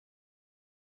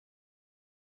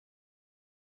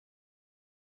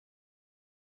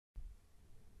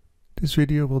This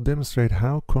video will demonstrate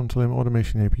how Control-M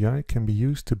Automation API can be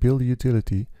used to build a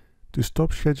utility to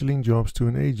stop scheduling jobs to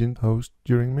an agent host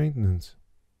during maintenance.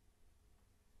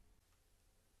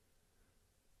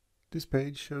 This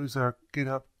page shows our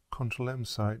GitHub Control-M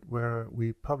site where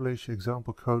we publish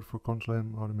example code for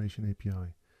Control-M Automation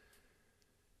API.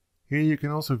 Here you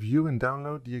can also view and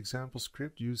download the example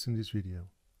script used in this video.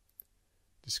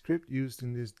 The script used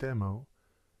in this demo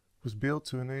was built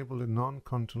to enable a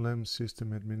non-Control-M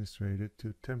system administrator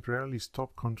to temporarily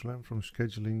stop Control-M from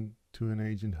scheduling to an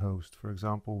agent host, for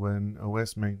example when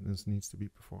OS maintenance needs to be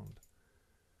performed.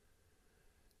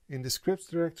 In the scripts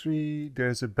directory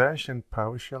there's a Bash and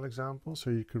PowerShell example,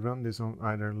 so you could run this on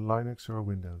either Linux or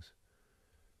Windows.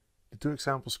 The two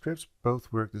example scripts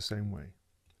both work the same way.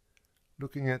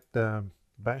 Looking at the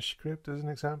Bash script as an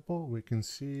example, we can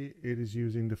see it is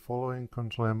using the following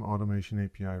Control-M Automation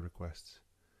API requests.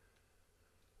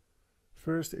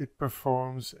 First, it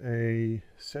performs a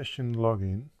session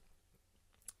login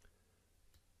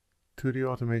to the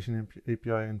Automation API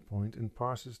endpoint and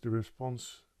parses the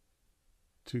response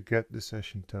to get the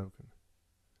session token.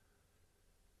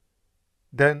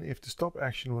 Then, if the stop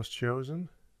action was chosen,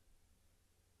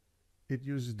 it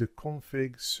uses the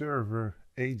config server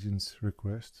agents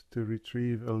request to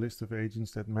retrieve a list of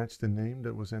agents that match the name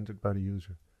that was entered by the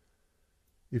user.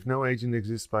 If no agent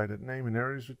exists by that name, an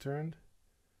error is returned.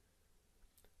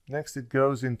 Next, it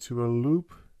goes into a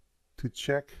loop to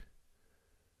check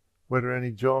whether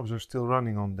any jobs are still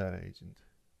running on that agent.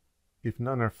 If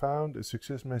none are found, a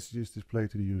success message is displayed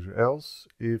to the user. Else,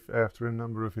 if after a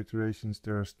number of iterations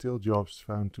there are still jobs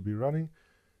found to be running,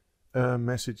 a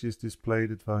message is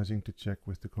displayed advising to check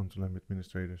with the Control-M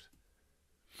administrators.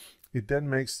 It then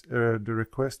makes the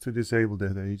request to disable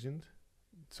that agent,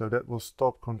 so that will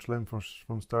stop Control-M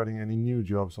from starting any new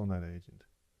jobs on that agent.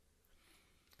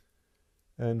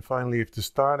 And finally, if the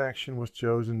start action was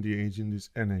chosen, the agent is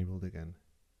enabled again.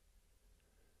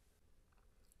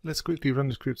 Let's quickly run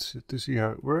the script to see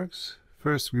how it works.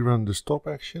 First, we run the stop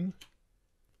action.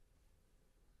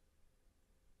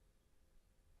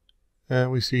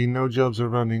 And we see no jobs are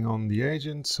running on the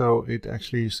agent, so it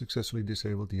actually successfully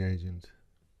disabled the agent.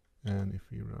 And if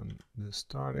we run the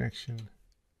start action,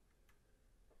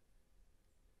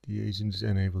 the agent is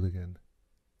enabled again.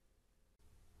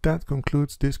 That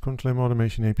concludes this Control-M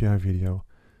Automation API video.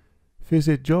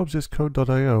 Visit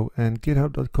jobsascode.io and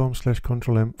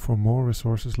github.com/controlm for more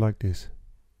resources like this.